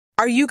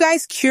Are you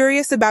guys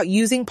curious about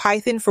using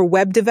Python for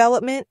web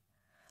development?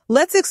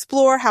 Let's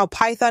explore how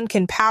Python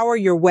can power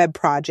your web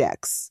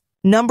projects.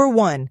 Number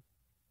 1.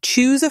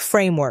 Choose a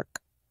framework.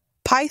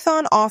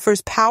 Python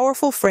offers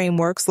powerful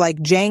frameworks like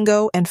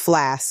Django and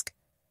Flask.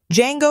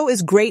 Django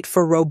is great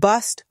for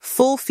robust,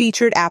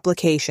 full-featured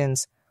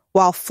applications,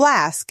 while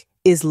Flask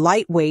is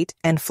lightweight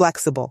and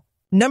flexible.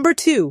 Number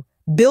 2.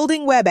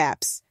 Building web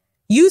apps.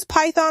 Use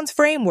Python's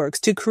frameworks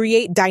to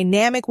create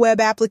dynamic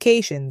web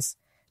applications.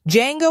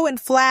 Django and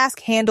Flask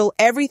handle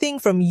everything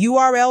from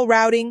URL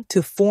routing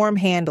to form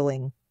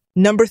handling.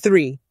 Number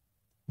 3.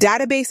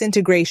 Database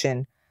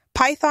integration.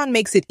 Python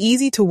makes it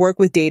easy to work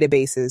with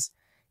databases.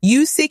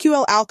 Use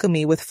SQL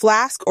Alchemy with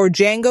Flask or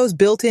Django's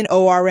built-in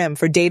ORM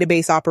for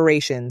database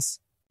operations.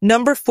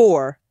 Number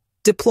 4.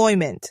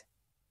 Deployment.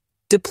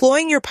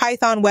 Deploying your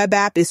Python web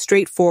app is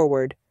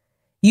straightforward.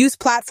 Use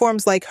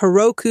platforms like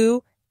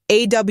Heroku,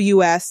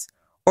 AWS,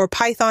 or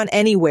Python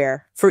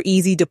Anywhere for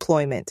easy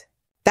deployment.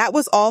 That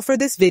was all for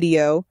this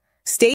video. Stay